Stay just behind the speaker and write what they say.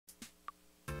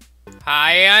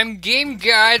Hi, I'm Game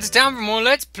Guy. It's time for more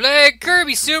Let's Play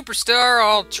Kirby Superstar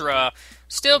Ultra.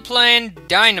 Still playing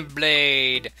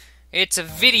Dynablade. It's a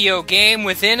video game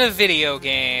within a video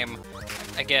game,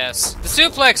 I guess. The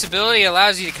suplex ability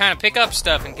allows you to kind of pick up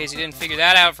stuff, in case you didn't figure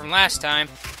that out from last time.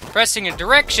 Pressing a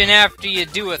direction after you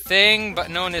do a thing, but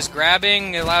known as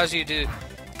grabbing, allows you to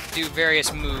do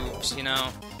various moves, you know.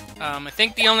 I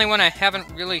think the only one I haven't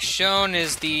really shown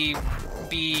is the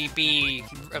BB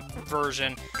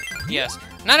version. Yes.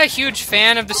 Not a huge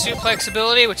fan of the suplex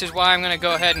ability, which is why I'm going to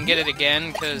go ahead and get it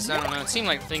again, because, I don't know, it seemed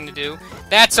like the thing to do.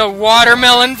 That's a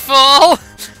watermelon fall!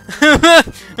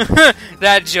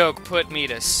 That joke put me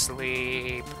to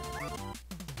sleep.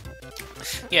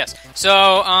 Yes,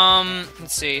 so,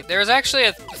 let's see. There's actually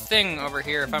a thing over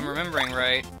here, if I'm remembering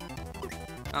right.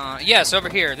 Yes, over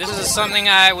here. This is something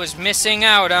I was missing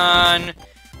out on,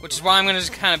 which is why I'm going to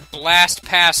just kind of blast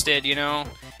past it, you know?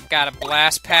 Gotta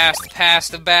blast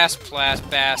past the Bastion.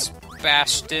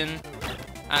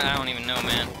 I don't even know,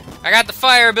 man. I got the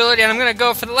fire ability, and I'm gonna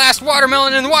go for the last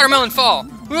watermelon and the watermelon fall.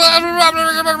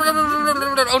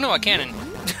 Oh no, a cannon.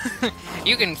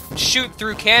 You can shoot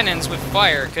through cannons with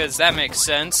fire, because that makes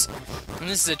sense. And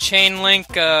this is a chain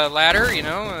link ladder, you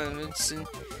know.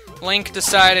 Link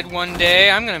decided one day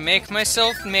I'm gonna make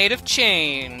myself made of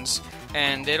chains.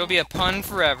 And it'll be a pun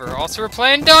forever. Also, we're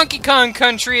playing Donkey Kong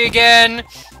Country again!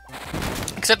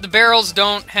 Except the barrels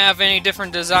don't have any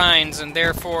different designs, and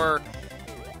therefore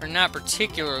are not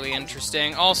particularly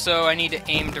interesting. Also, I need to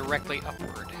aim directly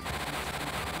upward.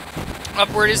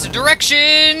 Upward is the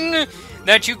direction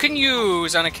that you can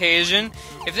use on occasion.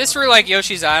 If this were like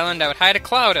Yoshi's Island, I would hide a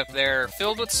cloud up there,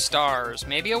 filled with stars.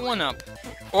 Maybe a 1-up.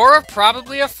 Or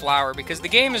probably a flower, because the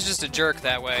game is just a jerk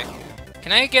that way.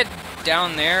 Can I get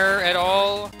down there at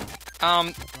all?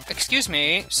 Excuse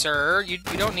me, sir. You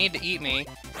don't need to eat me.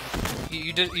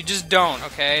 You just don't,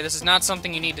 okay? This is not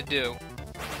something you need to do.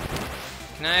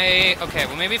 Can I... Okay,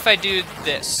 well maybe if I do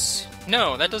this.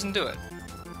 No, that doesn't do it.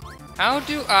 How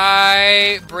do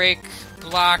I break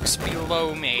blocks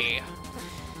below me?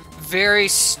 Very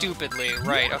stupidly.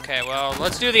 Right, okay, well,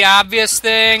 let's do the obvious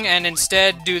thing and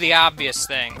instead do the obvious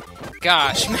thing.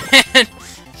 Gosh, man.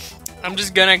 I'm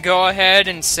just gonna go ahead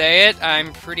and say it.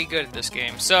 I'm pretty good at this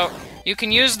game. So, you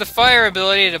can use the fire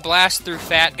ability to blast through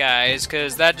fat guys,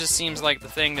 because that just seems like the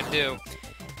thing to do.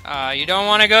 You don't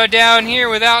want to go down here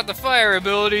without the fire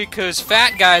ability, because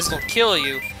fat guys will kill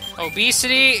you.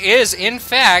 Obesity is, in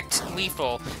fact,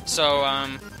 lethal. So,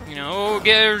 you know,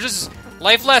 just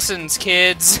life lessons,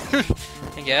 kids.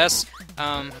 I guess.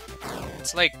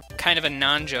 It's like kind of a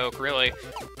non-joke, really.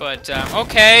 But,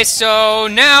 okay, so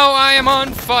now I am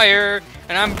on fire,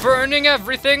 and I'm burning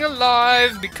everything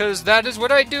alive, because that is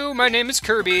what I do. My name is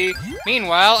Kirby.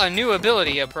 Meanwhile, a new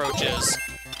ability approaches.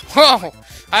 Whoa!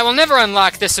 I will never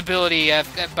unlock this ability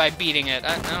by beating it.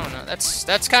 I don't know.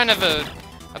 That's kind of a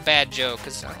bad joke,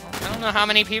 because I don't know how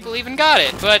many people even got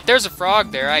it. But there's a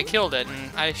frog there. I killed it,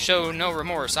 and I show no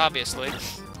remorse, obviously.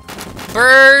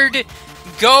 Bird!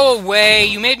 Go away!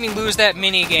 You made me lose that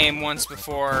mini-game once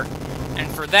before,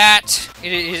 and for that,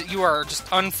 you are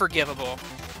just unforgivable.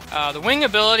 The wing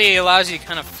ability allows you to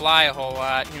kind of fly a whole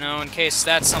lot, you know, in case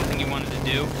that's something you wanted to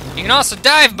do. You can also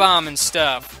dive bomb and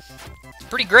stuff. It's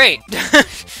pretty great.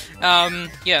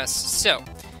 Yes, so.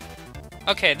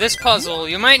 Okay, this puzzle,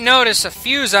 you might notice a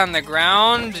fuse on the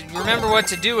ground. Remember what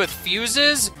to do with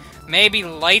fuses? Maybe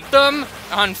light them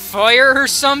on fire or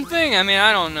something? I mean,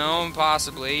 I don't know,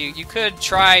 possibly. You could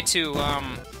try to, I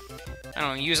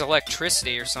don't know, use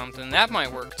electricity or something. That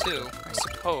might work too, I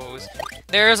suppose.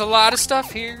 There's a lot of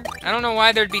stuff here. I don't know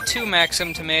why there'd be 2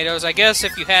 Maxim tomatoes. I guess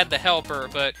if you had the helper,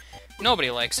 but nobody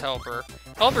likes helper.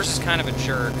 Helper's just kind of a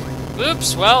jerk.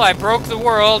 Oops, well, I broke the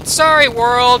world. Sorry,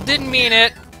 world, didn't mean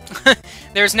it.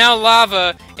 There's now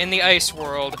lava in the ice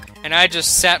world, and I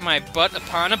just sat my butt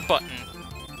upon a button,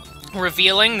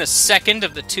 revealing the second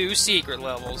of the 2 secret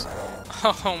levels.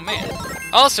 Oh, man.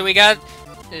 Also, we got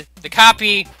the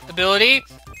copy ability.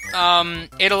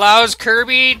 It allows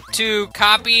Kirby to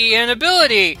copy an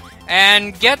ability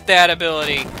and get that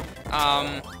ability.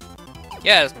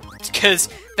 Yeah, because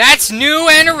that's new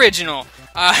and original.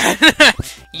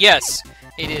 Yes,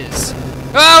 it is.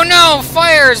 Oh no,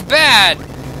 fire is bad!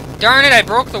 Darn it, I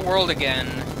broke the world again.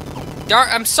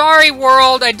 I'm sorry,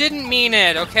 world, I didn't mean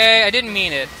it, okay? I didn't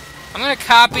mean it. I'm gonna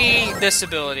copy this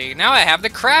ability. Now I have the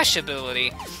crash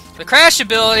ability. The crash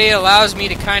ability allows me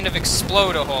to kind of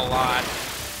explode a whole lot.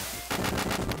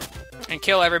 And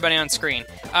kill everybody on screen.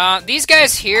 These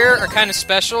guys here are kind of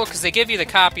special, because they give you the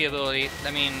copy ability.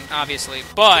 I mean, obviously.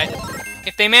 But,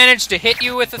 if they manage to hit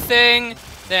you with a thing,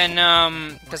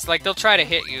 then, because, like, they'll try to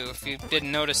hit you if you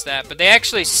didn't notice that, but they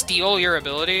actually steal your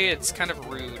ability. It's kind of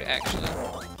rude,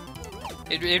 actually.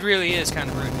 It really is kind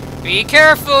of rude. Be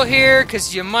careful here,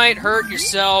 because you might hurt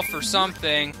yourself or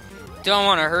something. Don't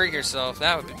want to hurt yourself.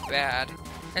 That would be bad.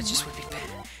 That just would be bad.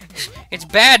 It's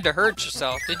bad to hurt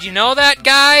yourself. Did you know that,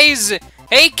 guys?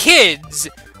 Hey, kids!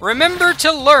 Remember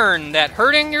to learn that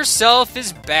hurting yourself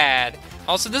is bad.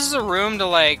 Also, this is a room to,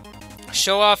 like,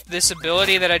 show off this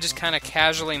ability that I just kind of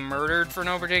casually murdered for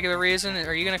no particular reason.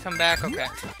 Are you going to come back? Okay.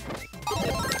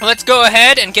 Let's go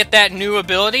ahead and get that new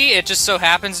ability. It just so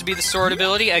happens to be the sword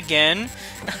ability again.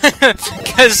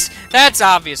 Because that's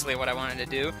obviously what I wanted to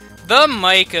do. The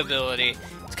mic ability.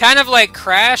 It's kind of like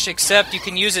Crash, except you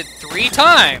can use it 3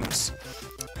 times.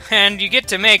 And you get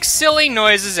to make silly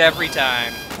noises every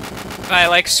time. By,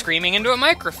 like, screaming into a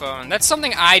microphone. That's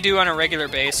something I do on a regular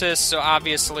basis, so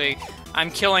obviously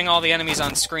I'm killing all the enemies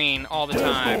on screen all the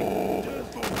time.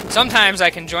 Sometimes I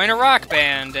can join a rock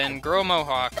band and grow a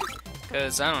mohawk.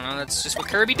 Because, I don't know, that's just what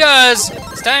Kirby does!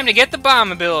 It's time to get the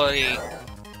bomb ability!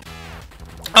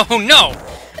 Oh no!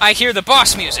 I hear the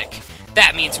boss music!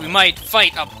 That means we might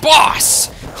fight a boss!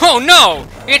 Oh no!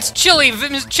 It's Chili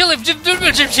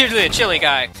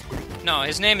guy! No,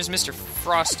 his name is Mr.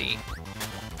 Frosty.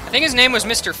 I think his name was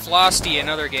Mr. Flosty in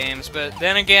other games, but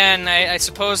then again, I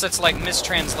suppose that's like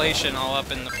mistranslation all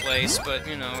up in the place, but,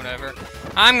 you know, whatever.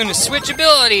 I'm gonna switch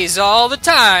abilities all the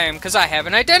time, because I have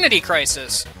an identity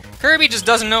crisis. Kirby just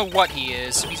doesn't know what he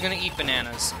is, so he's gonna eat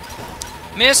bananas.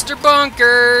 Mr.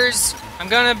 Bunkers! I'm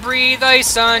gonna breathe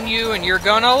ice on you, and you're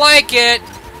gonna like it!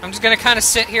 I'm just gonna kind of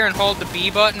sit here and hold the B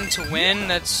button to win.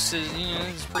 That's, you know,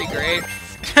 that's pretty great.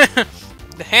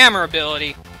 The hammer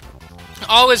ability.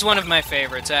 Always one of my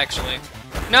favorites, actually.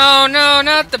 No, no,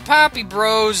 not the Poppy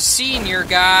Bros senior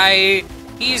guy.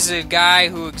 He's a guy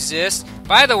who exists.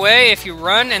 By the way, if you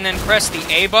run and then press the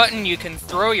A button, you can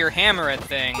throw your hammer at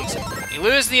things. You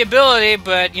lose the ability,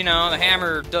 but, you know, the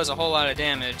hammer does a whole lot of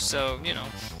damage, so, you know,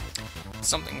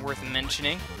 something worth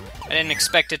mentioning. I didn't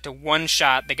expect it to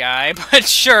one-shot the guy, but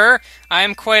sure, I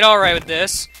am quite alright with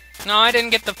this. No, I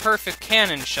didn't get the perfect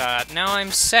cannon shot. Now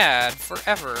I'm sad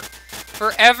forever.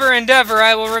 Forever and ever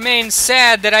I will remain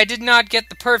sad that I did not get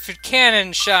the perfect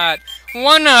cannon shot.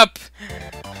 1-up!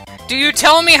 Do you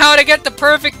tell me how to get the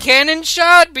perfect cannon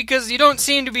shot? Because you don't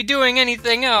seem to be doing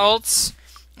anything else,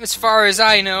 as far as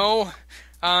I know.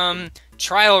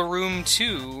 Trial Room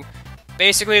 2.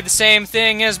 Basically the same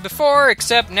thing as before,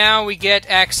 except now we get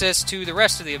access to the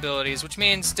rest of the abilities, which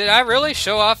means, did I really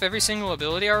show off every single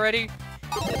ability already?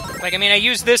 Like, I mean, I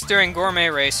used this during Gourmet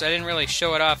Race, so I didn't really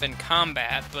show it off in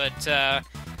combat, but,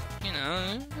 you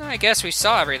know, I guess we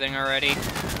saw everything already.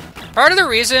 Part of the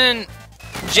reason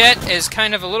Jet is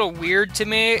kind of a little weird to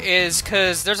me is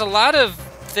because there's a lot of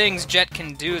things Jet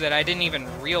can do that I didn't even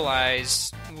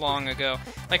realize long ago.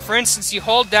 Like, for instance, you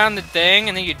hold down the thing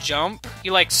and then you jump.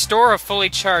 You, like, store a fully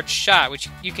charged shot, which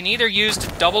you can either use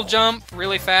to double jump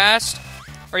really fast,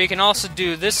 or you can also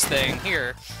do this thing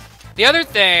here. The other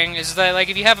thing is that, like,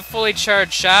 if you have a fully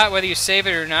charged shot, whether you save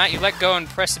it or not, you let go and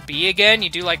press B again, you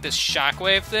do, like, this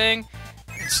shockwave thing.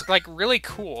 It's, like, really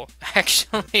cool,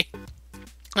 actually.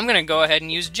 I'm gonna go ahead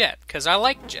and use Jet, because I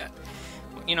like Jet.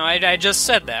 You know, I just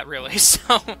said that, really,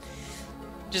 so...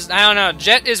 Just, I don't know,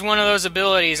 Jet is one of those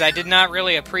abilities I did not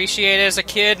really appreciate as a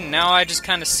kid, and now I just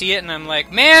kind of see it, and I'm like,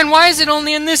 man, why is it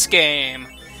only in this game?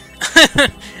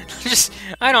 Just,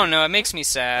 I don't know, it makes me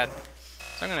sad.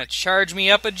 So I'm gonna charge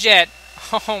me up a Jet.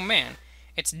 Oh, man.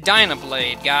 It's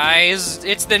Dynablade, guys.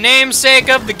 It's the namesake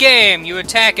of the game. You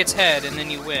attack its head, and then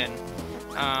you win.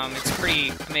 It's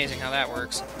pretty amazing how that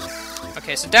works.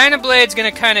 Okay, so Dynablade's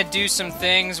gonna kind of do some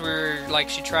things where, like,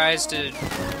 she tries to,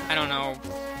 I don't know,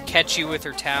 catch you with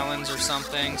her talons or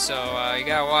something, so you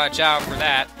gotta watch out for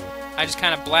that. I just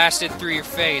kind of blasted through your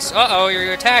face. Uh-oh,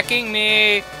 you're attacking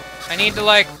me! I need to,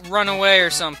 like, run away or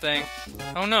something.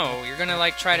 Oh no, you're gonna,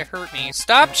 like, try to hurt me.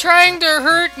 Stop trying to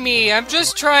hurt me! I'm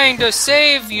just trying to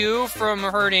save you from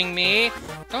hurting me.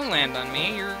 Don't land on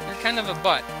me, you're kind of a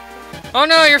butt. Oh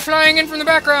no, you're flying in from the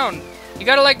background! You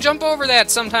gotta, like, jump over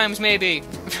that sometimes, maybe.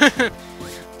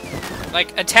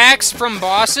 Like, attacks from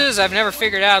bosses? I've never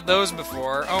figured out those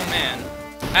before. Oh man.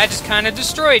 I just kind of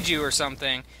destroyed you or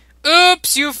something.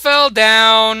 Oops, you fell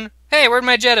down! Hey, where'd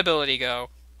my Jet ability go?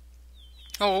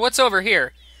 Oh, well, what's over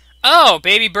here? Oh,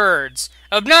 baby birds.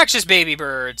 Obnoxious baby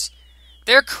birds.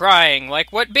 They're crying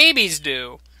like what babies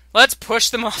do. Let's push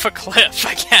them off a cliff,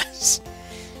 I guess.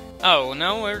 Oh,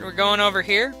 no, we're going over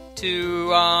here to,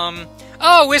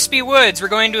 Oh, Wispy Woods. We're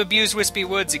going to abuse Wispy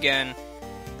Woods again.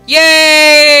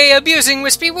 Yay! Abusing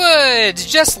Wispy Woods!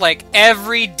 Just like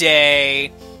every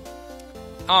day.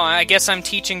 Oh, I guess I'm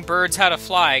teaching birds how to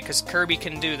fly, because Kirby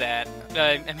can do that.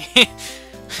 I mean,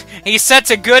 he sets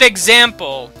a good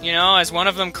example, you know, as one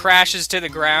of them crashes to the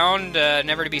ground,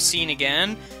 never to be seen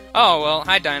again. Oh, well,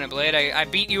 hi, Dynablade. I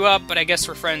beat you up, but I guess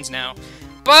we're friends now.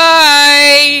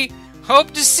 Bye!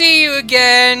 Hope to see you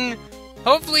again!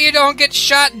 Hopefully you don't get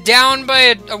shot down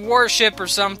by a warship or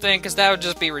something, because that would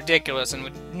just be ridiculous and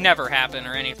would never happen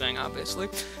or anything, obviously.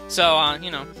 So,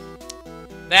 you know,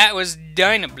 that was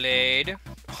Dynablade.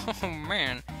 Oh,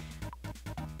 man.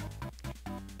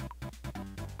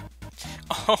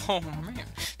 Oh, man.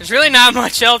 There's really not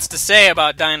much else to say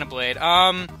about Dynablade.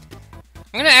 I'm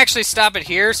gonna actually stop it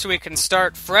here so we can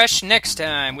start fresh next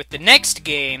time with the next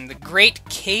game, the Great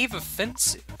Cave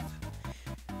Offensive.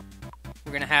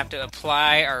 We're gonna have to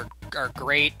apply our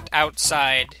great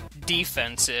outside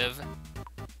defensive.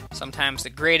 Sometimes the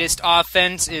greatest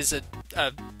offense is a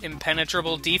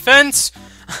impenetrable defense.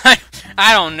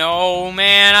 I don't know,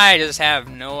 man. I just have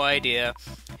no idea.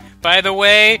 By the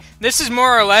way, this is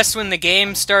more or less when the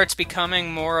game starts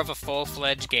becoming more of a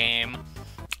full-fledged game,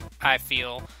 I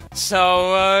feel.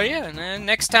 So, yeah,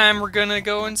 next time we're gonna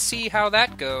go and see how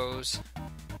that goes.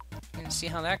 See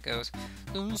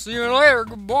you later,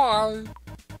 goodbye.